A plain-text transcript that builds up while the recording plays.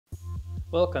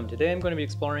Welcome. Today I'm going to be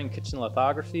exploring kitchen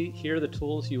lithography. Here are the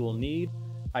tools you will need.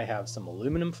 I have some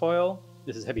aluminum foil.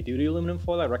 This is heavy duty aluminum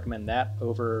foil. I recommend that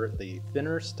over the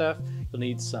thinner stuff. You'll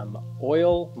need some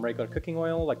oil, regular cooking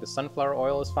oil, like the sunflower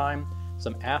oil is fine.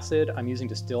 Some acid. I'm using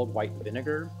distilled white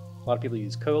vinegar. A lot of people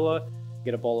use cola.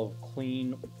 Get a bowl of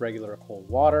clean, regular cold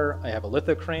water. I have a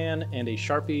lithocrayon and a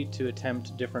Sharpie to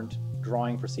attempt different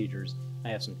drawing procedures. I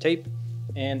have some tape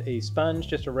and a sponge,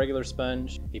 just a regular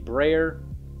sponge, a brayer,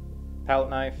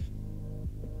 palette knife,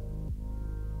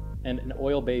 and an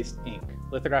oil-based ink.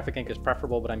 Lithographic ink is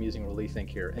preferable, but I'm using relief ink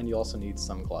here, and you also need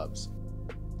some gloves.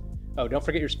 Oh, don't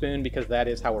forget your spoon because that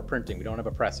is how we're printing. We don't have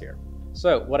a press here.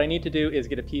 So what I need to do is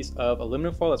get a piece of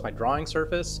aluminum foil. That's my drawing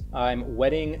surface. I'm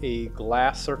wetting a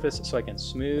glass surface so I can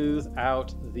smooth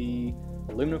out the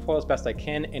aluminum foil as best I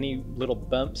can. Any little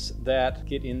bumps that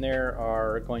get in there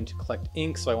are going to collect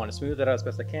ink, so I want to smooth that out as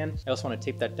best I can. I also want to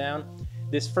tape that down.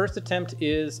 This first attempt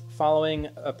is following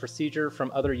a procedure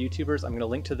from other YouTubers. I'm going to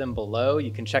link to them below. You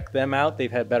can check them out.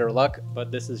 They've had better luck,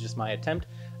 but this is just my attempt.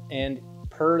 And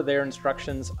per their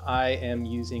instructions, I am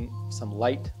using some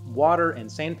light water and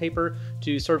sandpaper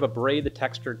to sort of abrade the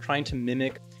texture, trying to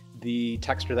mimic the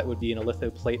texture that would be in a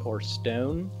litho plate or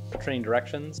stone, training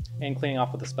directions, and cleaning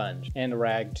off with a sponge and a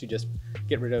rag to just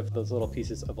get rid of those little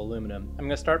pieces of aluminum. I'm going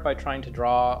to start by trying to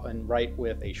draw and write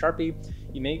with a Sharpie.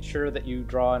 You make sure that you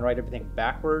draw and write everything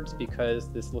backwards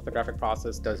because this lithographic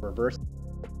process does reverse.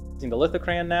 Using the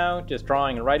lithocrayon now, just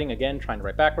drawing and writing again, trying to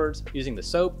write backwards. Using the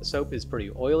soap. The soap is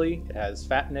pretty oily. It has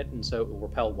fat in it, and so it will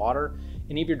repel water.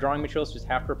 Any of your drawing materials just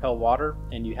have to repel water,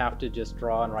 and you have to just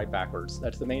draw and write backwards.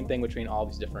 That's the main thing between all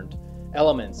these different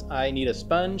elements. I need a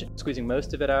sponge, squeezing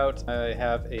most of it out. I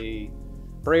have a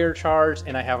brayer charged,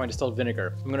 and I have my distilled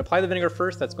vinegar. I'm going to apply the vinegar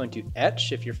first. That's going to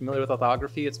etch. If you're familiar with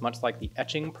lithography, it's much like the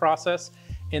etching process.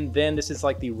 And then this is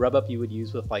like the rub up you would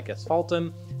use with like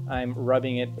asphaltum. I'm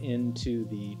rubbing it into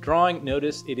the drawing.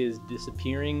 Notice it is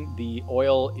disappearing. The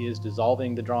oil is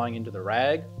dissolving the drawing into the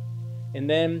rag. And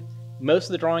then most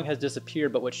of the drawing has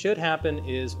disappeared, but what should happen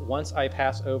is once I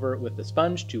pass over with the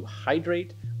sponge to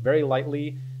hydrate very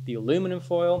lightly the aluminum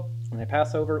foil, and I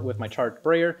pass over with my charged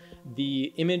brayer,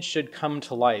 the image should come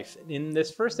to life. In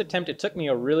this first attempt, it took me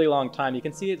a really long time. You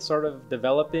can see it sort of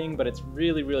developing, but it's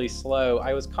really, really slow.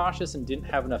 I was cautious and didn't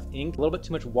have enough ink, a little bit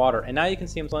too much water. And now you can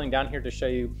see I'm slowing down here to show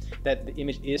you that the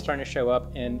image is starting to show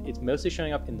up, and it's mostly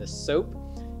showing up in the soap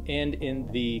and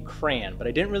in the crayon, but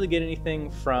I didn't really get anything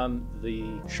from the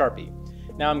Sharpie.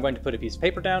 Now I'm going to put a piece of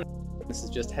paper down. This is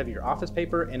just heavier office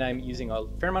paper, and I'm using a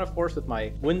fair amount of force with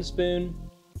my wooden spoon,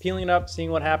 peeling it up, seeing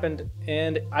what happened,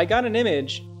 and I got an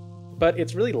image, but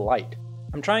it's really light.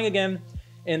 I'm trying again,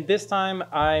 and this time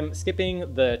I'm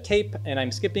skipping the tape and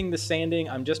I'm skipping the sanding.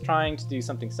 I'm just trying to do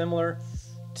something similar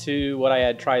to what I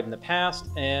had tried in the past,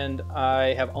 and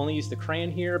I have only used the crayon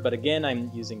here, but again,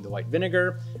 I'm using the white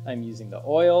vinegar, I'm using the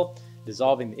oil,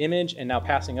 dissolving the image, and now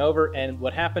passing over. And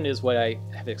what happened is what I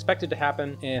have expected to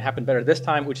happen, and it happened better this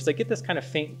time, which is I get this kind of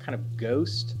faint kind of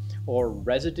ghost or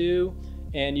residue.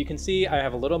 And you can see I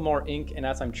have a little more ink, and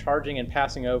as I'm charging and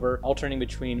passing over, alternating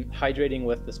between hydrating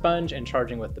with the sponge and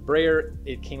charging with the brayer,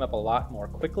 it came up a lot more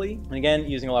quickly. And again,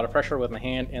 using a lot of pressure with my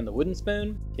hand and the wooden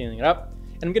spoon, peeling it up.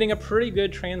 And I'm getting a pretty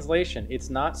good translation.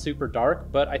 It's not super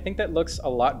dark, but I think that looks a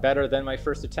lot better than my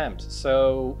first attempt.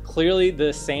 So clearly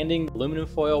the sanding aluminum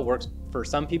foil works for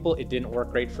some people. It didn't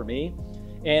work great for me.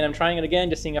 And I'm trying it again,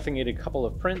 just seeing if I can get a couple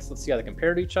of prints. Let's see how they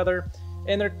compare to each other.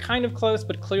 And they're kind of close,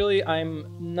 but clearly I'm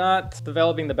not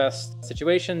developing the best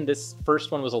situation. This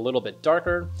first one was a little bit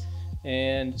darker,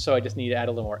 and so I just need to add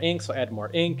a little more ink. So I add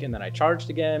more ink, and then I charged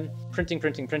again,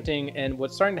 printing, and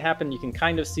what's starting to happen, you can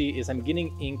kind of see, is I'm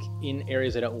getting ink in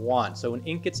areas I don't want. So when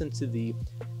ink gets into the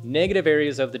negative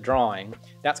areas of the drawing,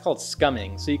 that's called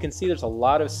scumming. So you can see there's a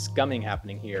lot of scumming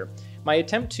happening here. My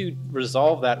attempt to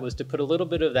resolve that was to put a little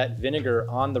bit of that vinegar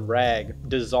on the rag,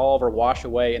 dissolve or wash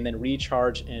away, and then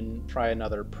recharge and try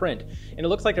another print. And it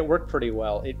looks like it worked pretty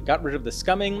well. It got rid of the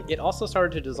scumming. It also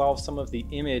started to dissolve some of the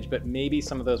image, but maybe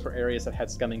some of those were areas that had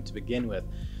scumming to begin with.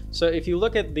 So if you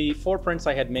look at the 4 prints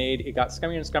I had made, it got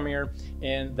scummier and scummier,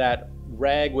 and that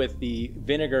rag with the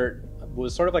vinegar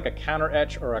was sort of like a counter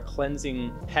etch or a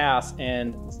cleansing pass,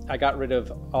 and I got rid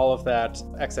of all of that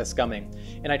excess scumming.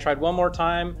 And I tried one more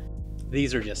time.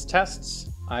 These are just tests.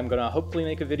 I'm gonna hopefully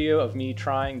make a video of me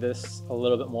trying this a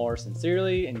little bit more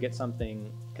sincerely and get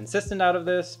something consistent out of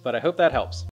this, but I hope that helps.